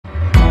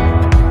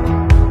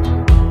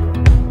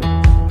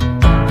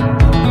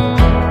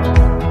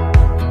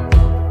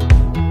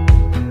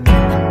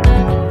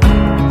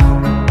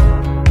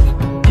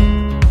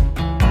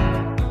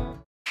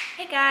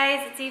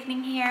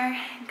evening here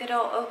in good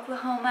old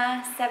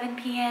Oklahoma, 7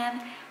 p.m.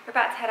 We're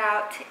about to head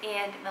out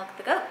and milk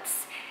the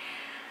goats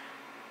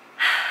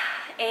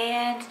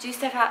and do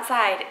stuff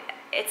outside.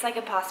 It's like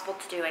impossible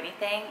to do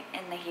anything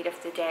in the heat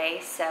of the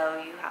day,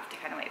 so you have to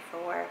kind of wait for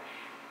work.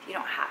 You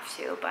don't have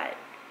to, but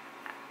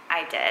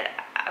I did.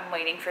 I'm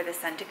waiting for the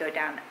sun to go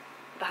down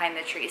behind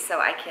the trees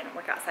so I can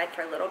work outside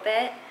for a little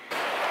bit.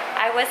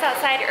 I was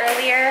outside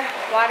earlier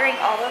watering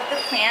all of the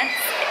plants.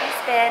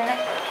 It's been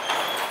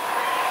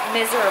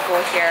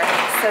miserable here.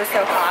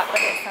 So hot,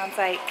 but it sounds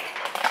like,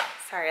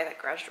 sorry, that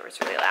garage door is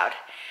really loud.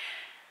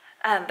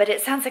 But it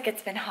sounds like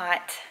it's been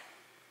hot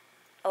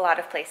a lot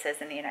of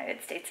places in the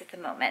United States at the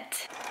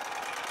moment.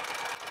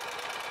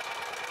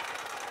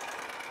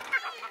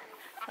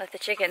 Let the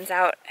chickens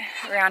out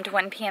around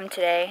 1 p.m.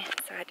 today,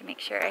 so I had to make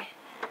sure I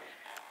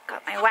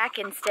got my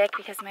whacking stick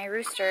because my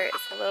rooster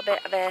is a little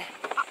bit of a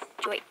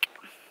joik.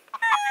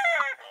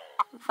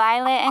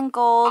 Violet and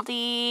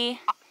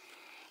Goldie.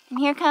 And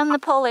here come the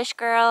Polish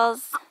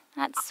girls.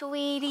 That's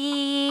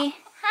Sweetie.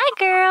 Hi,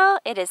 girl.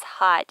 It is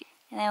hot.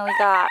 And then we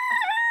got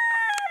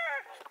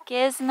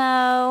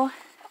Gizmo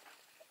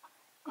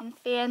and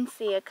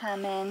Fancy a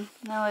coming.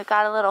 And then we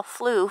got a little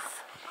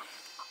floof,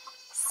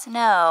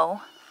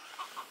 Snow,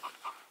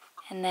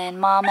 and then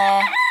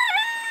Mama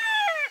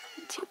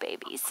and 2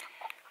 babies.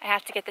 I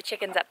have to get the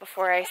chickens up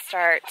before I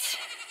start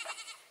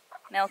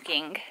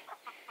milking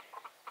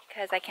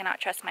because I cannot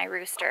trust my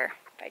rooster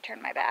if I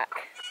turn my back.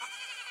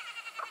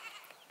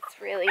 It's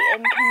really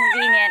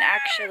inconvenient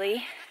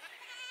actually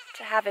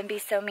to have him be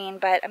so mean,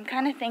 but I'm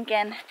kind of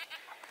thinking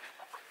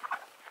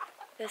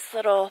this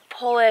little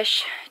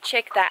Polish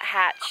chick that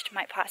hatched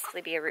might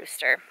possibly be a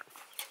rooster.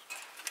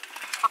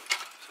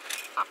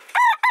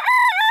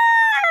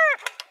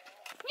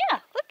 Yeah,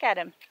 look at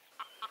him.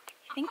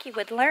 I think he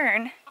would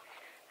learn.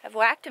 I've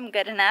whacked him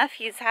good enough.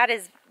 He's had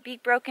his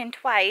beak broken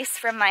twice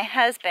from my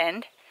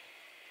husband.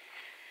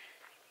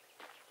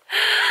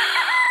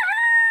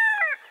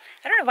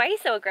 I don't know why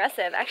he's so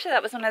aggressive. Actually,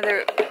 that was one of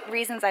the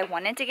reasons I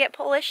wanted to get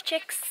Polish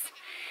chicks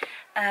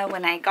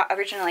when I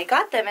originally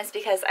got them, is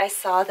because I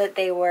saw that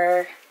they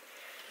were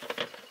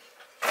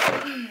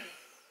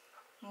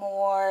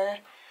more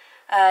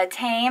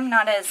tame,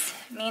 not as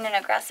mean and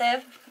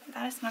aggressive.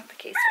 That is not the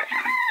case for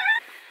him.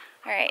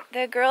 All right,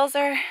 the girls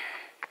are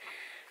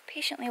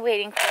patiently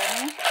waiting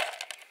for me,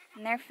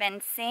 and they're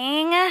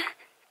fencing.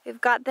 We've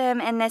got them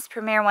in this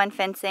Premier One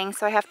fencing,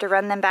 so I have to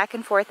run them back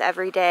and forth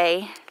every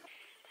day.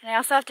 And I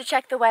also have to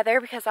check the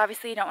weather because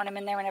obviously you don't want them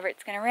in there whenever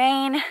it's gonna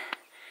rain.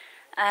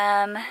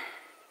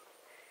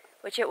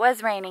 Which it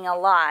was raining a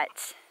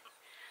lot,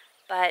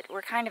 but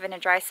we're kind of in a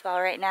dry spell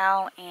right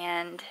now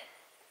and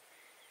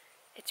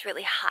it's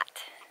really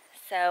hot.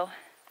 So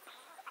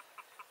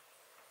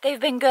they've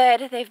been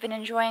good. They've been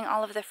enjoying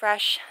all of the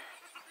fresh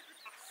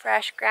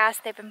grass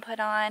they've been put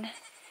on.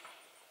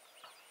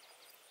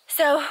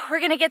 So we're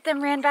gonna get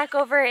them ran back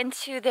over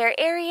into their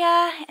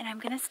area and I'm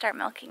gonna start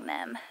milking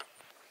them.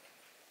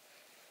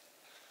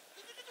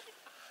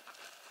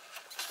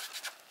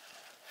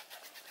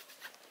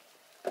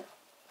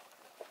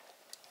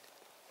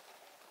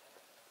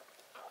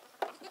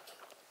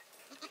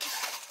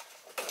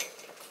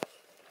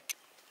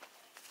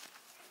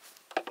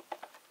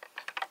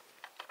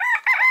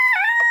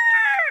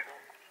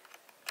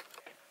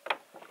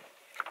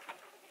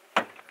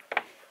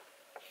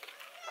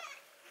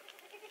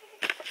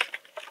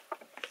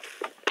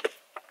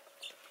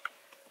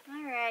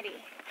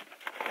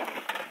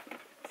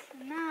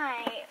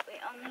 Tonight we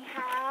only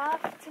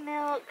have to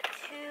milk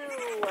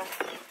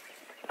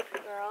 2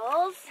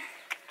 girls.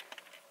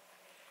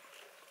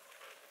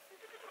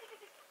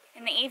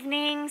 In the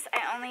evenings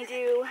I only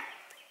do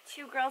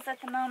 2 girls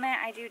at the moment.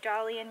 I do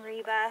Dolly and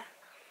Reba.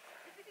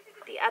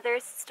 The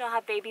others still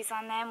have babies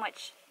on them,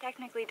 which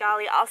technically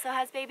Dolly also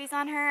has babies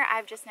on her.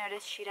 I've just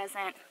noticed she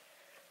doesn't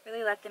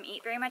really let them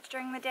eat very much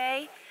during the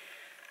day.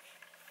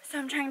 So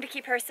I'm trying to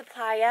keep her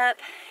supply up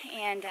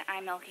and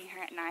I'm milking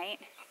her at night.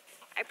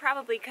 I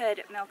probably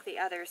could milk the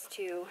others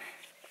too,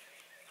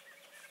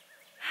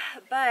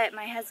 but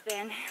my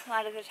husband a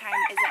lot of the time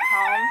isn't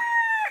home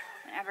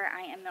whenever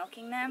I am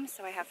milking them,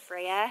 so I have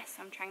Freya,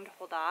 so I'm trying to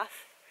hold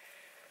off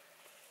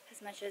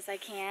as much as I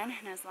can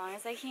and as long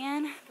as I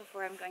can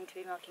before I'm going to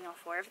be milking all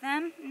 4 of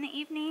them in the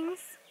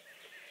evenings.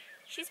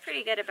 She's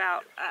pretty good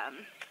about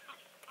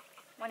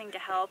wanting to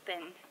help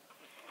and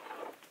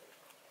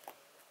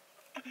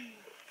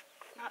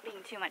not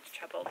being too much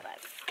trouble, but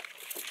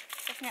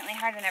it's definitely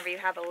hard whenever you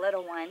have a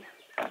little one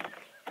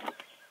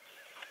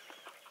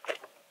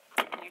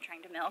and you're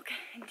trying to milk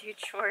and do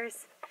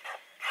chores.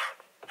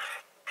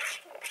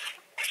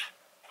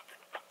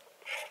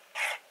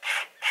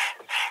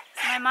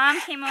 So my mom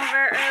came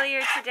over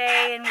earlier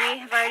today and we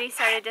have already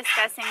started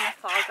discussing the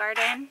fall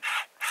garden.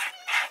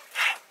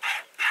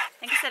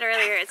 Like I said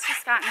earlier, it's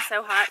just gotten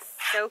so hot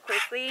so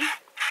quickly.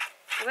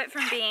 It went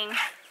from being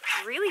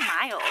really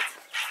mild.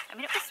 I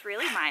mean, it was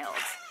really mild.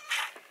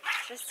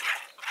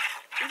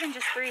 Even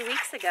just 3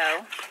 weeks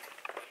ago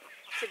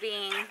to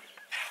being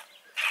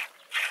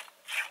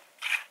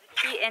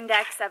heat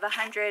index of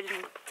 110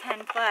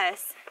 10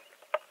 plus.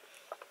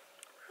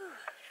 Whew.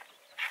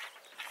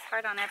 It's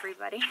hard on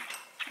everybody.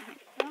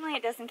 Normally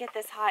it doesn't get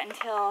this hot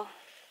until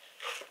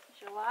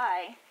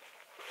July,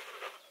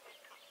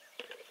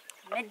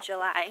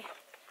 mid-July,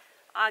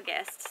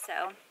 August.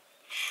 So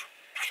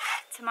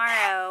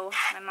tomorrow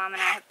my mom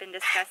and I have been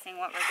discussing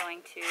what we're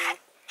going to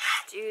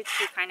do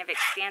to kind of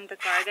expand the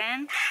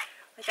garden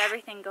with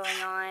everything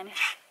going on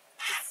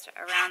just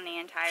around the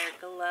entire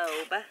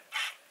globe.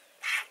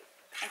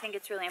 I think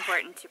it's really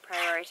important to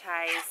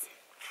prioritize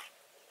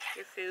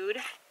your food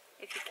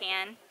if you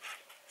can.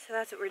 So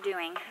that's what we're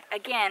doing.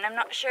 Again, I'm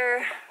not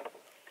sure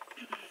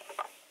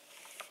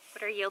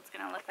what our yield's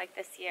gonna look like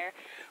this year.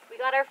 We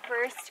got our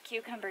first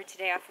cucumber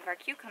today off of our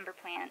cucumber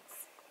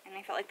plants, and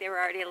I felt like they were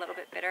already a little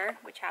bit bitter,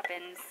 which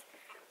happens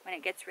when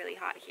it gets really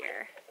hot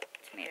here.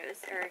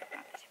 Tomatoes, or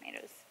not the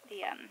tomatoes,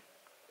 the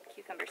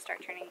cucumbers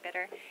start turning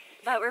bitter.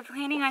 But we're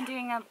planning on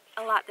doing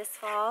a lot this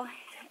fall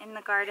in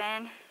the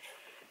garden.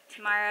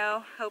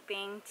 Tomorrow,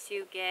 hoping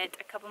to get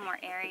a couple more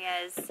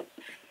areas,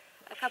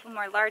 a couple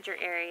more larger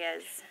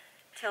areas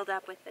tilled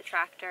up with the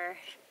tractor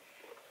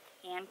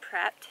and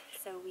prepped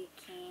so we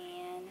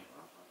can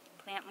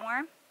plant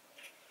more.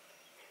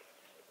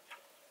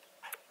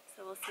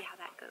 So we'll see how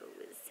that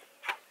goes.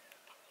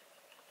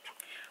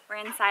 We're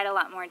inside a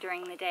lot more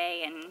during the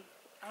day and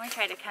only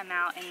try to come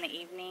out in the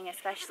evening,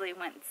 especially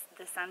once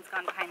the sun's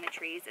gone behind the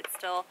trees. It's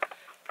still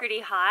pretty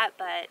hot,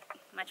 but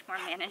much more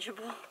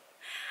manageable.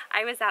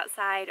 I was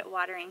outside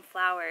watering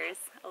flowers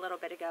a little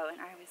bit ago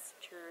and I was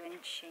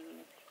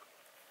drenching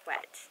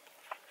wet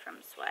from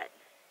sweat.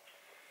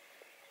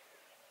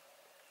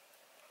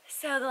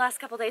 So the last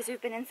couple days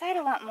we've been inside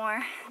a lot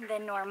more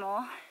than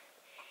normal.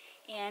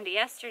 And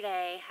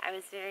yesterday I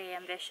was very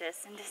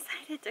ambitious and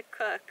decided to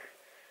cook.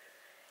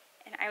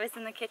 And I was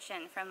in the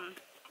kitchen from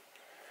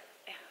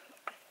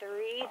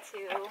 3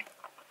 to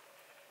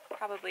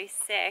probably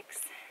 6.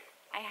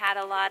 I had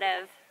a lot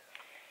of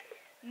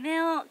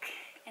milk,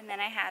 and then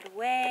I had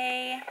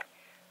whey,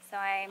 so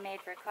I made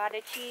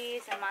ricotta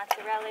cheese and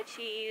mozzarella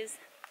cheese.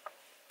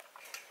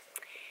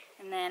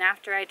 And then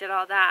after I did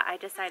all that, I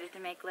decided to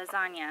make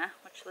lasagna,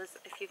 which,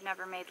 if you've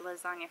never made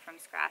lasagna from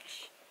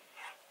scratch,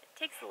 it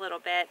takes a little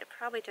bit. It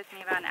probably took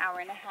me about an hour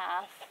and a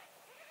half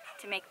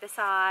to make the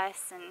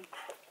sauce and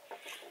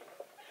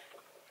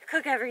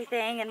cook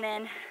everything and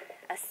then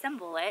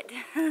assemble it.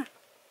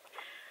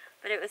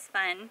 But it was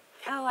fun.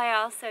 Oh, I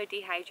also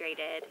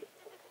dehydrated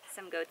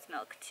some goat's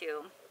milk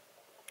too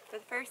for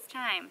the first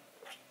time.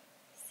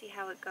 See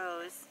how it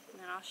goes,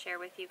 and then I'll share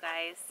with you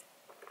guys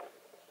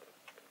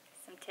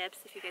some tips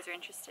if you guys are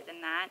interested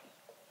in that.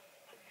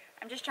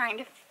 I'm just trying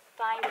to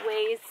find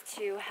ways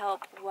to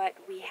help what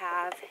we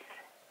have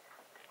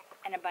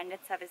an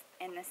abundance of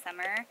in the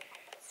summer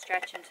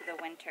stretch into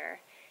the winter.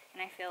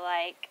 And I feel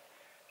like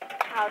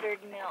powdered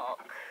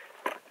milk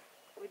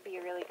would be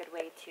a really good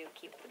way to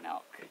keep the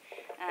milk.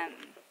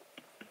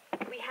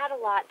 We had a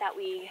lot that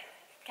we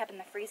kept in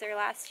the freezer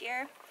last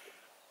year,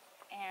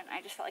 and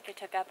I just felt like it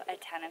took up a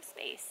ton of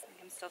space.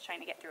 I'm still trying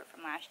to get through it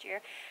from last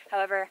year.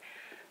 However,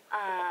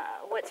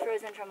 what's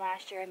frozen from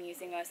last year I'm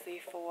using mostly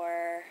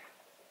for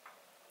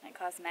like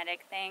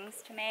cosmetic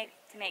things to make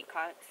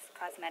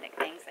cosmetic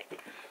things like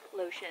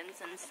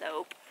lotions and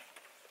soap.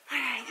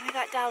 Alright, we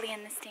got Dolly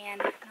in the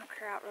stand. Knock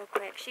her out real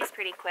quick. She's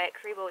pretty quick.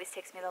 Reba always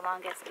takes me the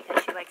longest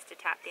because she likes to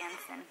tap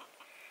dance and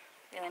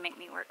really make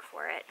me work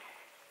for it.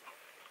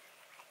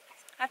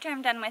 After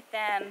I'm done with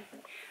them,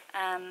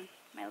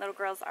 my little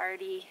girl's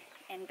already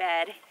in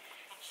bed.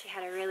 She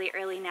had a really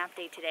early nap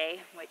day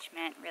today, which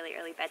meant really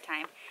early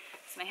bedtime.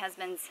 So my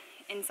husband's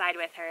inside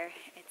with her.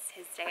 It's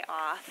his day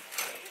off,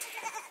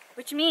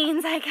 which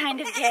means I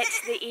kind of get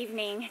the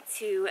evening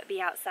to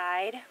be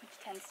outside, which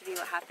tends to be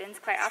what happens.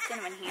 Quite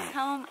often when he's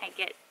home, I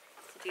get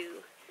to do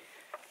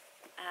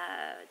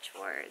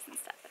chores and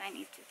stuff that I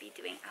need to be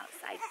doing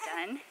outside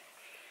done.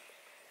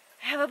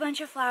 I have a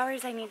bunch of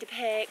flowers I need to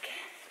pick,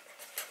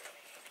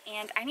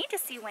 and I need to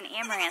see when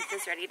amaranth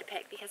is ready to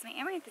pick because my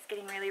amaranth is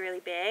getting really, really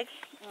big,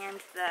 and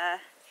the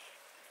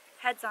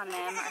heads on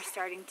them are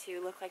starting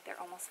to look like they're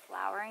almost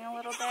flowering a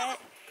little bit.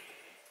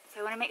 So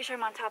I want to make sure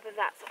I'm on top of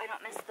that so I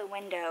don't miss the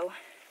window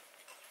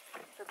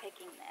for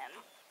picking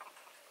them.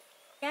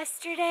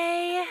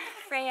 Yesterday,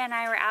 Freya and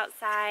I were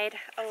outside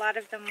a lot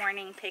of the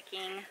morning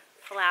picking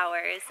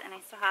flowers, and I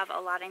still have a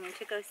lot I need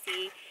to go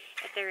see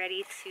if they're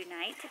ready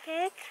tonight to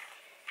pick.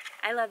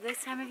 I love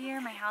this time of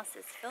year. My house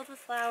is filled with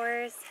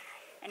flowers,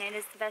 and it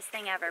is the best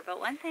thing ever. But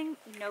one thing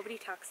nobody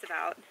talks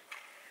about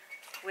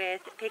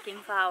with picking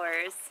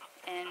flowers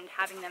and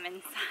having them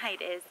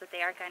inside is that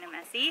they are kind of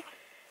messy.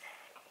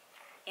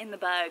 And the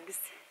bugs,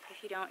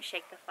 if you don't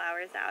shake the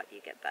flowers out,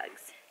 you get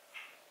bugs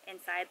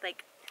inside.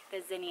 Like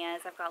the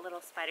zinnias, I've got little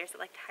spiders that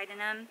like to hide in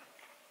them.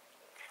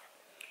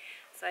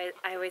 So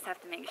I always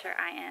have to make sure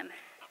I am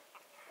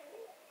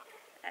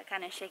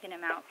kind of shaking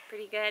them out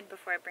pretty good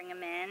before I bring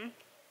them in.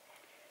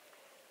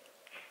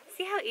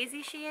 See how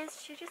easy she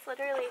is? She just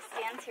literally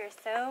stands here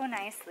so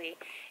nicely.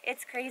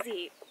 It's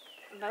crazy.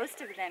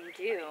 Most of them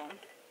do,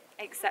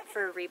 except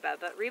for Reba.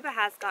 But Reba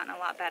has gotten a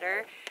lot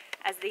better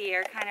as the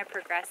year kind of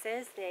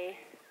progresses, they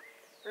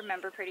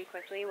remember pretty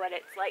quickly what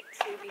it's like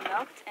to be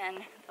milked,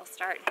 and they'll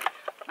start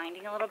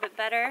minding a little bit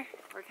better.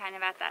 We're kind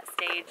of at that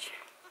stage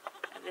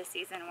of the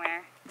season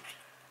where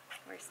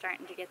we're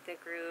starting to get the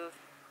groove.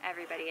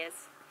 Everybody is.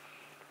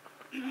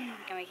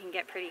 And we can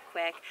get pretty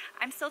quick.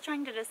 I'm still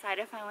trying to decide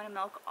if I want to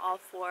milk all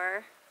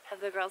 4 of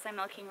the girls I'm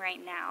milking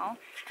right now.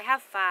 I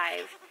have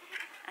 5.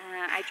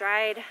 I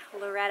dried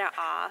Loretta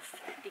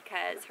off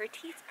because her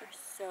teats are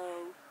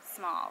so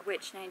small,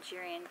 which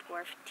Nigerian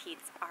dwarf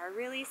teats are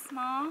really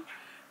small,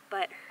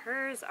 but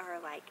hers are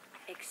like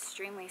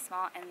extremely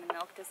small, and the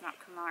milk does not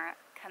come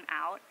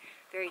out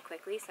very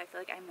quickly, so I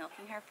feel like I'm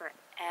milking her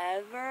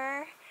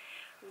forever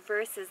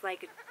versus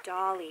like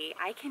Dolly.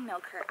 I can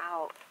milk her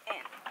out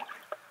in,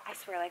 I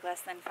swear, like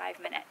less than 5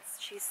 minutes.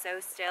 She's so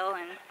still,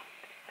 and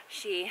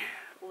she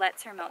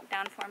lets her milk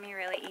down for me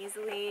really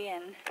easily,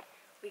 and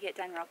we get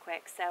done real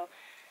quick. So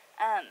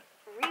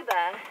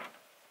Reba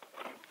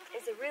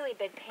is a really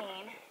big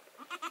pain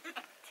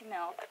to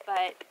milk,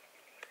 but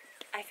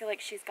I feel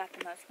like she's got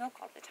the most milk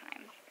all the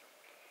time.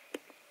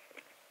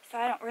 So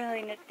I don't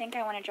really think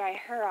I want to dry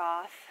her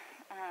off.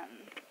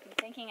 I'm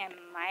thinking I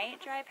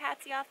might dry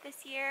Patsy off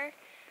this year,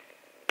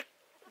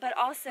 but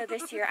also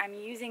this year I'm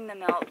using the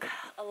milk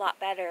a lot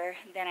better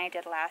than I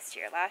did last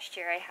year. Last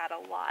year I had a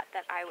lot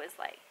that I was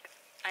like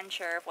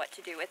unsure of what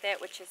to do with it,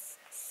 which is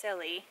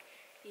silly,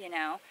 you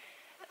know,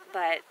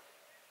 but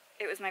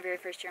it was my very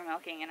first year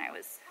milking, and I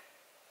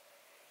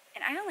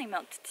only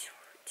milked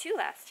 2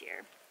 last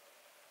year.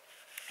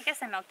 I guess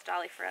I milked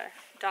Dolly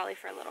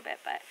for a little bit,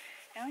 but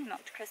I only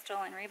milked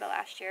Crystal and Reba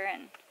last year,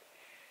 and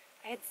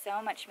I had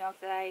so much milk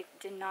that I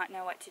did not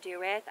know what to do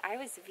with. I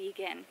was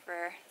vegan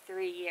for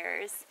 3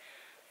 years,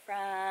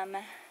 from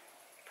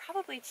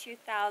probably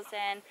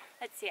 2000,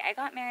 let's see, I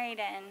got married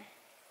in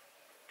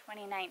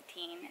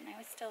 2019, and I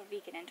was still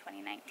vegan in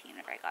 2019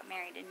 whenever I got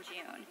married in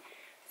June.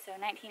 So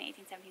 19,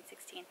 18, 17,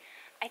 16.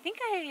 I think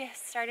I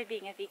started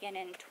being a vegan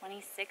in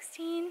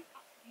 2016.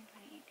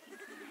 2018,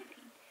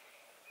 2019.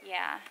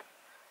 Yeah.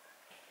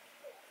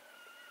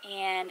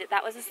 And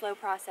that was a slow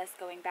process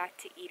going back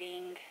to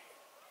eating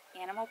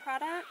animal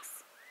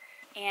products.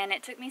 And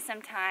it took me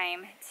some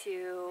time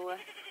to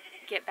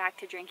get back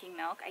to drinking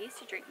milk. I used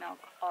to drink milk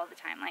all the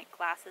time, like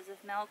glasses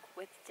of milk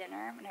with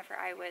dinner whenever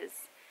I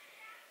was,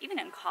 even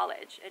in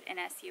college at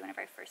NSU,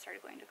 whenever I first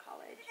started going to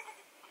college.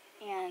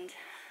 And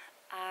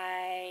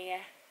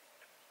I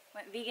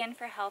went vegan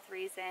for health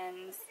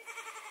reasons.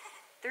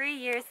 3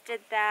 years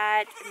did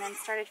that, and then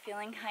started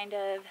feeling kind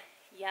of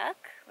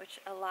yuck, which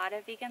a lot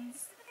of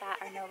vegans that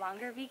are no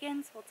longer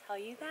vegans will tell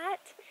you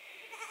that.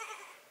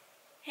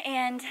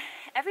 And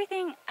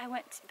everything I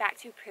went back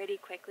to pretty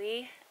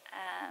quickly,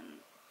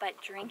 but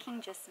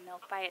drinking just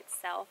milk by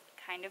itself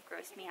kind of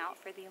grossed me out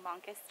for the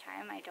longest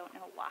time. I don't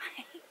know why.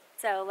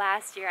 So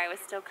last year I was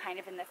still kind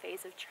of in the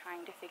phase of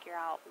trying to figure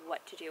out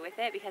what to do with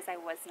it, because I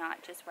was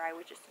not just where I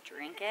would just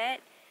drink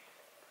it.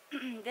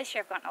 This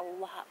year I've gotten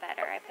a lot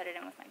better. I put it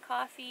in with my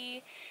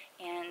coffee,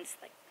 and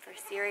like for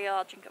cereal,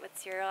 I'll drink it with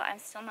cereal. I'm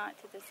still not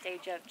to the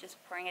stage of just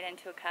pouring it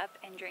into a cup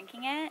and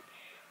drinking it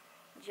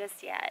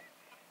just yet.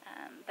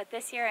 But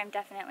this year I'm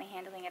definitely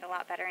handling it a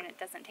lot better, and it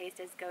doesn't taste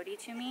as goaty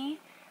to me.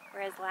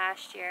 Whereas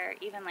last year,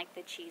 even like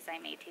the cheese I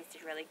made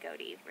tasted really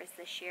goaty. Whereas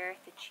this year,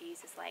 the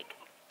cheese is like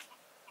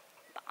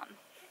bomb.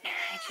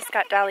 I just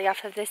got Dolly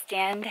off of the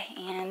stand,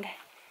 and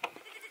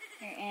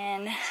we're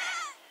in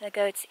the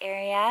goats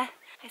area.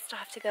 I still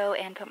have to go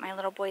and put my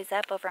little boys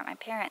up over at my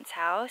parents'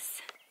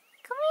 house.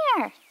 Come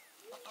here.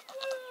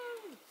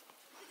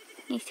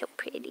 He's so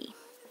pretty.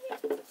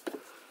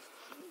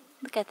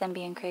 Look at them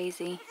being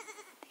crazy.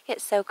 They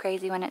get so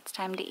crazy when it's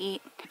time to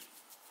eat.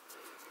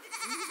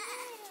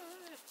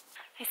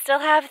 I still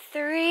have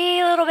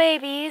 3 little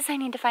babies I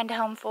need to find a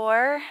home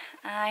for.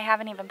 I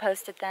haven't even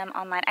posted them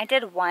online. I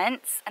did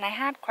once, and I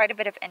had quite a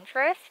bit of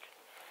interest,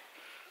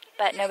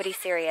 but nobody's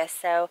serious,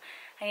 so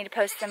I need to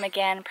post them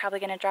again. Probably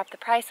going to drop the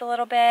price a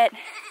little bit.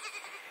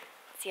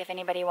 See if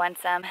anybody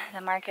wants them.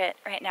 The market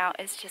right now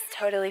is just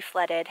totally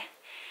flooded.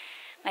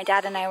 My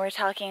dad and I were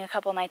talking a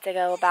couple nights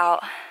ago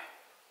about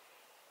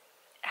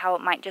how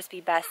it might just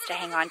be best to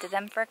hang on to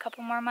them for a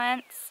couple more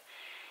months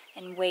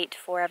and wait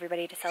for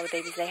everybody to sell the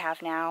babies they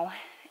have now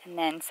and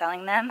then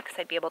selling them, because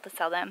I'd be able to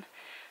sell them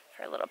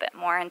for a little bit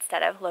more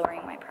instead of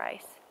lowering my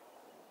price.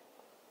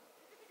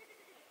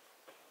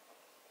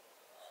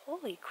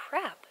 Holy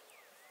crap.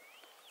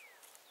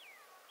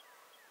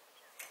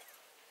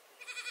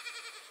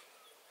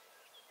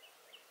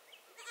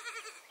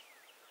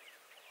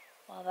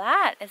 Well,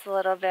 that is a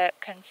little bit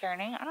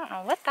concerning. I don't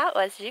know what that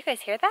was. Did you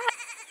guys hear that?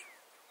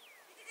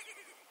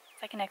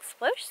 It's like an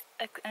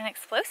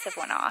explosive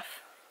went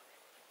off.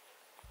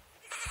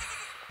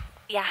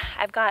 Yeah,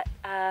 I've got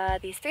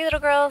these 3 little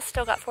girls,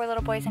 still got 4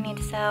 little boys I need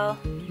to sell,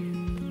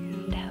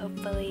 and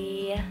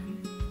hopefully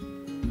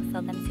I'll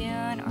sell them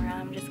soon, or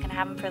I'm just gonna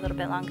have them for a little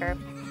bit longer.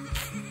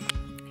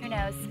 Who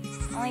knows?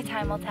 Only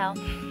time will tell.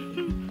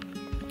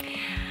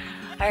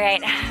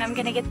 Alright, I'm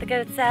gonna get the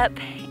goats up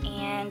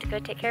and go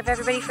take care of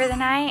everybody for the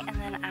night, and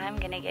then I'm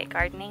gonna get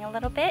gardening a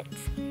little bit.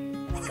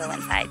 and go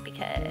inside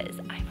because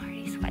I'm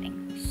already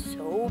sweating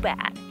so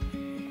bad.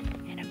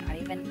 And I'm not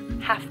even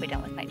halfway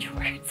done with my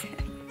chores.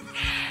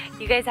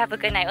 You guys have a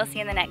good night. We'll see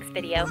you in the next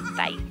video.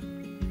 Bye.